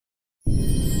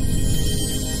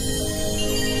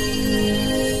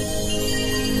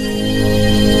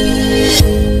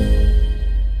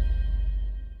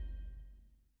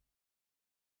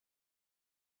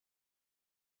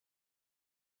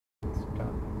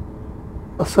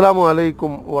Assalamu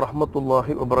alaikum wa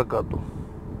rahmatullahi wa barakatuh.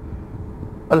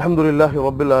 Alhamdulillahi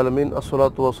rabbil alamin.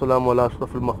 Assalatu wassalamu ala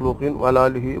ashrafil makhluqin wa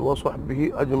ala alihi wa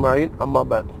sahbihi ajma'in. Amma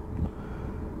ba'd.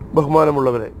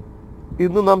 ബഹുമാനമുള്ളവരെ,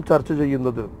 ഇന്ന് നാം ചർച്ച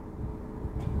ചെയ്യുന്നത്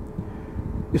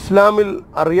ഇസ്ലാമിൽ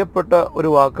അറിയപ്പെട്ട ഒരു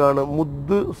വാക്കാണ്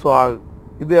മുദ് സ്വാഗ്.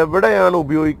 ഇത് എവിടെയാണ്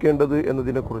ഉപയോഗിക്കേണ്ടത്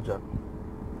എന്നതിനെക്കുറിച്ചാണ്.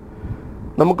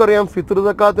 നമുക്കറിയാം, ഫിത്ർ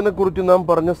സക്കാത്തിനെ കുറിച്ച് നാം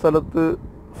പറഞ്ഞ സ്ഥലത്ത്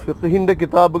ഫിഖ്ഹിൻ്റെ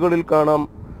കിതാബുകളിൽ കാണാം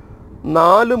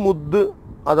 4 മുദ്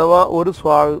അഥവാ ഒരു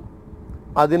സ്വാഗ്.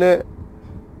 അതിനെ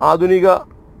ആധുനിക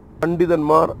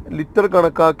പണ്ഡിതന്മാർ ലിറ്റർ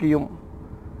കണക്കാക്കിയും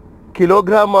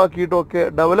കിലോഗ്രാം ആക്കിയിട്ടുമൊക്കെ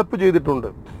ഡെവലപ്പ് ചെയ്തിട്ടുണ്ട്.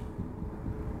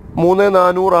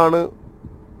 3400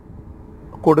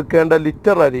 കൊടുക്കേണ്ട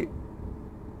ലിറ്റർ അരി.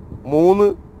 3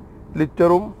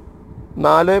 ലിറ്ററും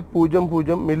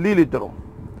 400 മില്ലി ലിറ്ററും.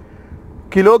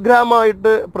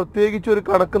 കിലോഗ്രാമായിട്ട് പ്രത്യേകിച്ചൊരു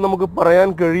കണക്ക് നമുക്ക് പറയാൻ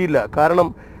കഴിയില്ല. കാരണം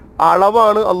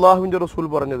അളവാണ് അള്ളാഹുവിൻ്റെ റസൂൽ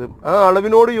പറഞ്ഞത്. ആ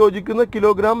അളവിനോട് യോജിക്കുന്ന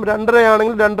കിലോഗ്രാം 2.5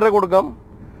 ആണെങ്കിൽ 2.5 കൊടുക്കാം,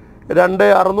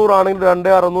 2.600 ആണെങ്കിൽ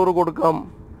 2.600 കൊടുക്കാം.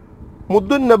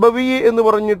 മുദ്ദുൻ നബവി എന്ന്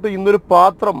പറഞ്ഞിട്ട് ഇന്നൊരു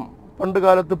പാത്രം പണ്ട്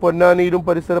കാലത്ത് പൊന്നാനിയിലും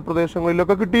പരിസര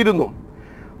പ്രദേശങ്ങളിലൊക്കെ കിട്ടിയിരുന്നു.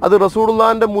 അത്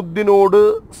റസൂലുള്ളാഹിൻ്റെ മുദ്ദിനോട്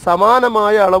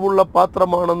സമാനമായ അളവുള്ള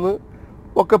പാത്രമാണെന്ന്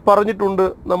ഒക്കെ പറഞ്ഞിട്ടുണ്ട്.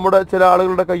 നമ്മുടെ ചില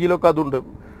ആളുകളുടെ കയ്യിലൊക്കെ അതുണ്ട്.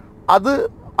 അത്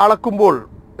അളക്കുമ്പോൾ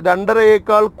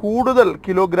 2.5യേക്കാൾ കൂടുതൽ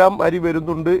കിലോഗ്രാം അരി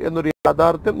വരുന്നുണ്ട് എന്നൊരു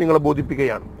യാഥാർത്ഥ്യം നിങ്ങളെ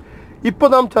ബോധിപ്പിക്കുകയാണ്. ഇപ്പോൾ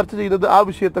നാം ചർച്ച ചെയ്യുന്നത് ആ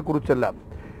വിഷയത്തെക്കുറിച്ചല്ല.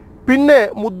 പിന്നെ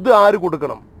മുദ് ആര്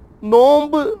കൊടുക്കണം?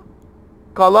 നോമ്പ്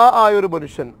ഖളാ ആയൊരു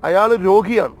മനുഷ്യൻ, അയാൾ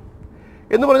രോഗിയാണ്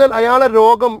എന്ന് പറഞ്ഞാൽ അയാളെ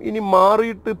രോഗം ഇനി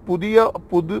മാറിയിട്ട്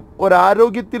പുതു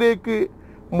ഒരാരോഗ്യത്തിലേക്ക്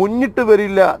മുന്നിട്ട്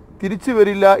വരില്ല, തിരിച്ചു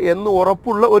വരില്ല എന്ന്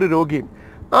ഉറപ്പുള്ള ഒരു രോഗി.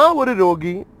 ആ ഒരു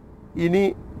രോഗി ഇനി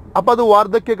അപ്പം അത്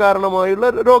വാർദ്ധക്യ കാരണമായുള്ള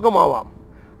രോഗമാവാം.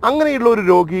 അങ്ങനെയുള്ള ഒരു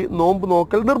രോഗി നോമ്പ്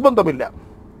നോക്കൽ നിർബന്ധമില്ല.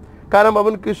 കാരണം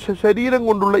അവൻക്ക് ശരീരം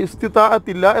കൊണ്ടുള്ള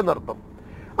ഇസ്തിതാഅത്തില്ല എന്നർത്ഥം.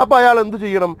 അപ്പോൾ അയാൾ എന്ത്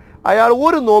ചെയ്യണം? അയാൾ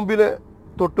ഒരു നോമ്പിന്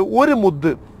തൊട്ട് 1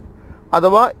 മുദ്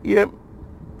അഥവാ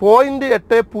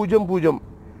 0.800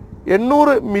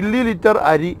 800 മില്ലി ലിറ്റർ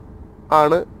അരി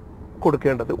ആണ്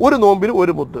കൊടുക്കേണ്ടത്. ഒരു നോമ്പിന്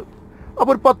 1 മുദ്.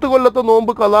 അപ്പോൾ ഒരു 10 കൊല്ലത്തെ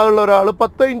നോമ്പ് ഖളാ ഉള്ള ഒരാൾ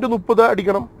 10 × 30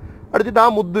 അടിക്കണം. അടിച്ചിട്ട് ആ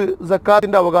മുദ്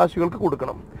സക്കാത്തിൻ്റെ അവകാശികൾക്ക്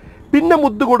കൊടുക്കണം. പിന്നെ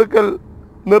മുദ് കൊടുക്കൽ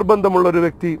നിർബന്ധമുള്ളൊരു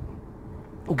വ്യക്തി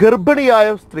ഗർഭിണിയായ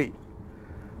സ്ത്രീ,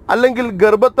 അല്ലെങ്കിൽ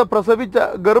ഗർഭ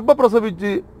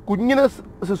പ്രസവിച്ച് കുഞ്ഞിനെ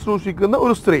ശുശ്രൂഷിക്കുന്ന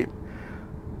ഒരു സ്ത്രീ,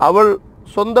 അവൾ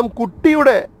സ്വന്തം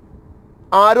കുട്ടിയുടെ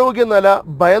ആരോഗ്യനില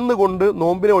ഭയന്നുകൊണ്ട്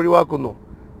നോമ്പിനെ ഒഴിവാക്കുന്നു.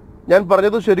 ഞാൻ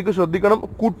പറഞ്ഞത് ശരിക്കും ശ്രദ്ധിക്കണം.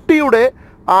 കുട്ടിയുടെ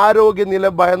ആരോഗ്യനില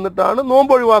ഭയന്നിട്ടാണ്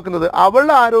നോമ്പ് ഒഴിവാക്കുന്നത്.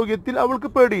 അവളുടെ ആരോഗ്യത്തിൽ അവൾക്ക്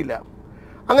പേടിയില്ല.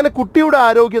 അങ്ങനെ കുട്ടിയുടെ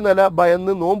ആരോഗ്യനില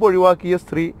ഭയന്ന് നോമ്പ് ഒഴിവാക്കിയ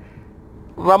സ്ത്രീ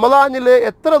റമദാനിലെ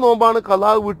എത്ര നോമ്പാണ് ഖളാ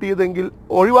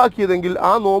ഒഴിവാക്കിയതെങ്കിൽ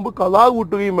ആ നോമ്പ് ഖളാ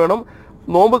വീട്ടുകയും വേണം.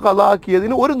 നോമ്പ് ഖളാ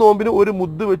ആക്കിയതിന് ഒരു നോമ്പിന് 1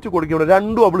 മുദ് വെച്ച് കൊടുക്കണം.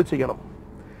 രണ്ടും അവൾ ചെയ്യണം.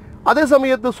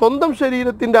 അതേസമയത്ത് സ്വന്തം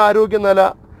ശരീരത്തിൻ്റെ ആരോഗ്യനില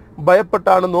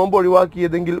ഭയപ്പെട്ടാണ് നോമ്പ്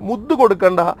ഒഴിവാക്കിയതെങ്കിൽ മുദ്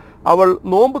കൊടുക്കേണ്ട, അവൾ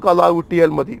നോമ്പ് ഖളാ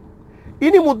വീട്ടിയാൽ മതി.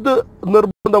 ഇനി മുദ്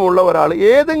നിർബന്ധമുള്ള ഒരാൾ,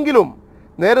 ഏതെങ്കിലും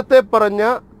നേരത്തെ പറഞ്ഞ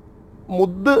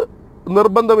മുദ്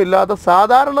നിർബന്ധമില്ലാത്ത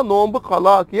സാധാരണ നോമ്പ്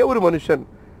ഖളാ ആക്കിയ ഒരു മനുഷ്യൻ,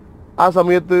 ആ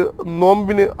സമയത്ത്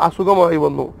നോമ്പിന് അസുഖമായി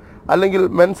വന്നു, അല്ലെങ്കിൽ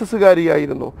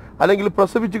മെൻസസുകാരിയായിരുന്നു, അല്ലെങ്കിൽ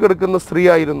പ്രസവിച്ച് കിടക്കുന്ന സ്ത്രീ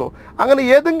ആയിരുന്നു, അങ്ങനെ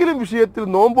ഏതെങ്കിലും വിഷയത്തിൽ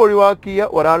നോമ്പ് ഒഴിവാക്കിയ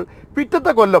ഒരാൾ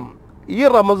പിറ്റത്തെ കൊല്ലം ഈ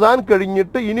റമസാൻ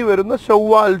കഴിഞ്ഞിട്ട് ഇനി വരുന്ന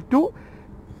ശവ്വാൽ ടു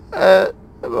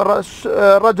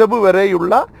റജബ്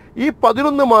വരെയുള്ള ഈ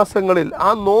 11 മാസങ്ങളിൽ ആ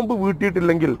നോമ്പ്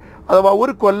വീട്ടിയിട്ടില്ലെങ്കിൽ, അഥവാ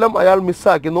ഒരു കൊല്ലം അയാൾ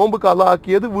മിസ്സാക്കി, നോമ്പ് ഖളാ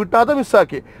ആക്കിയത് വീട്ടാതെ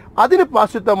മിസ്സാക്കി, അതിന്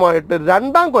പ്രായശ്ചിത്തമായിട്ട്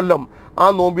 2ാം കൊല്ലം ആ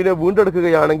നോമ്പിനെ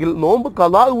വീണ്ടെടുക്കുകയാണെങ്കിൽ നോമ്പ്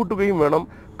ഖളാ വീട്ടുകയും വേണം.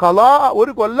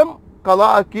 ഒരു കൊല്ലം ഖളാ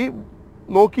ആക്കി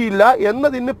നോക്കിയില്ല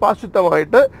എന്നതിന്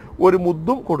പ്രായശ്ചിത്തമായിട്ട് 1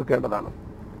 മുദ്ദും കൊടുക്കേണ്ടതാണ്.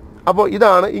 അപ്പോൾ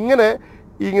ഇതാണ് ഇങ്ങനെ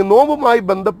നോമ്പുമായി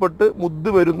ബന്ധപ്പെട്ട് മുദ്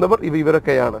വരുന്നവർ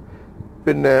ഇവരൊക്കെയാണ്.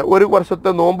 പിന്നെ 1 വർഷത്തെ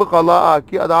നോമ്പ് ഖളാ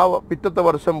ആക്കി അത് ആ പിറ്റത്തെ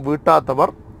വർഷം വീട്ടാത്തവർ,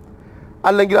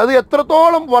 അല്ലെങ്കിൽ അത്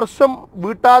എത്രത്തോളം വർഷം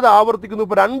വീട്ടാതെ ആവർത്തിക്കുന്നു.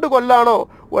 ഇപ്പോൾ 2 കൊല്ലാണോ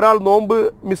ഒരാൾ നോമ്പ്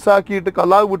മിസ്സാക്കിയിട്ട്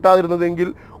ഖളാ വീട്ടാതിരുന്നതെങ്കിൽ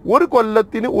 1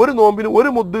 കൊല്ലത്തിന് 1 നോമ്പിന്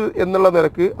 1 മുദ് എന്നുള്ള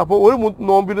നിരക്ക്, അപ്പോൾ 1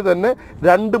 നോമ്പിന് തന്നെ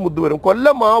 2 മുദ് വരും.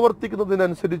 കൊല്ലം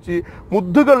ആവർത്തിക്കുന്നതിനനുസരിച്ച്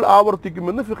മുദ്ദുകൾ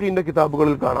ആവർത്തിക്കുമെന്ന് ഫിഖ്ഹിൻ്റെ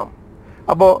കിതാബുകളിൽ കാണാം.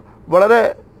 അപ്പോൾ വളരെ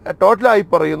ടോട്ടലായി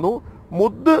പറയുന്നു,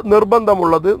 മുദ്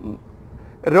നിർബന്ധമുള്ളത്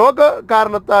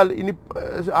രോഗകാരണത്താൽ ഇനി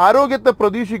ആരോഗ്യത്തെ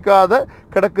പ്രതീക്ഷിക്കാതെ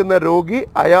കിടക്കുന്ന രോഗി,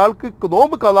 അയാൾക്ക്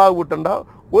നോമ്പ് ഖളാ വീട്ടണ്ട,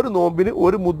 1 നോമ്പിന്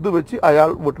 1 മുദ് വെച്ച് അയാൾ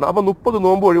വീട്ടണം. അപ്പോൾ 30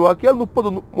 നോമ്പ് ഒഴിവാക്കിയാൽ 30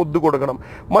 മുദ് കൊടുക്കണം.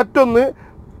 മറ്റൊന്ന്,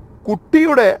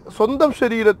 കുട്ടിയുടെ സ്വന്തം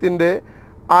ശരീരത്തിൻ്റെ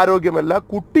ആരോഗ്യമല്ല,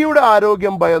 കുട്ടിയുടെ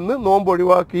ആരോഗ്യം ഭയന്ന് നോമ്പ്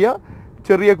ഒഴിവാക്കിയ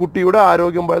ചെറിയ കുട്ടിയുടെ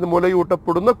ആരോഗ്യം ഭയന്ന്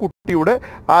മുലയൂട്ടപ്പെടുന്ന കുട്ടിയുടെ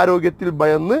ആരോഗ്യത്തിൽ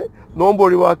ഭയന്ന് നോമ്പ്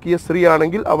ഒഴിവാക്കിയ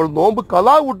സ്ത്രീയാണെങ്കിൽ അവൾ നോമ്പ്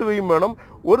ഖളാ കൂട്ടുകയും വേണം,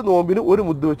 ഒരു നോമ്പിന് ഒരു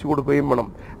മുദ്ദ് വെച്ച് കൊടുക്കുകയും വേണം.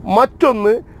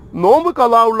 മറ്റൊന്ന്, നോമ്പ്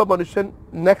ഖളാ ഉള്ള മനുഷ്യൻ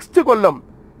നെക്സ്റ്റ് കൊല്ലം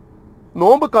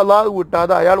നോമ്പ് ഖളാ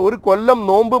വീട്ടാതെ, അയാൾ ഒരു കൊല്ലം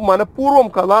നോമ്പ് മനഃപൂർവ്വം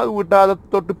ഖളാ വീട്ടാതെ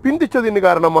തൊട്ട് പിന്തിച്ചതിന്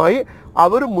കാരണമായി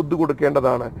അവർ മുദ്ദ്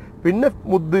കൊടുക്കേണ്ടതാണ്. പിന്നെ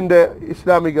മുദ്ദിൻ്റെ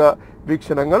ഇസ്ലാമിക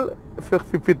വീക്ഷണങ്ങൾ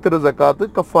ഫിത്ർ, സക്കാത്ത്,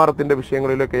 കഫാറത്തിൻ്റെ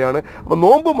വിഷയങ്ങളിലൊക്കെയാണ്. അപ്പോൾ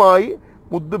നോമ്പുമായി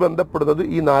മുദ്ദ് ബന്ധപ്പെടുന്നത്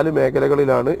ഈ 4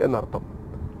 മേഖലകളിലാണ് എന്നർത്ഥം.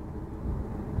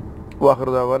 വാഹിർ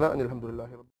ദഅവാന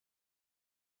അൽഹംദുലില്ലാഹി.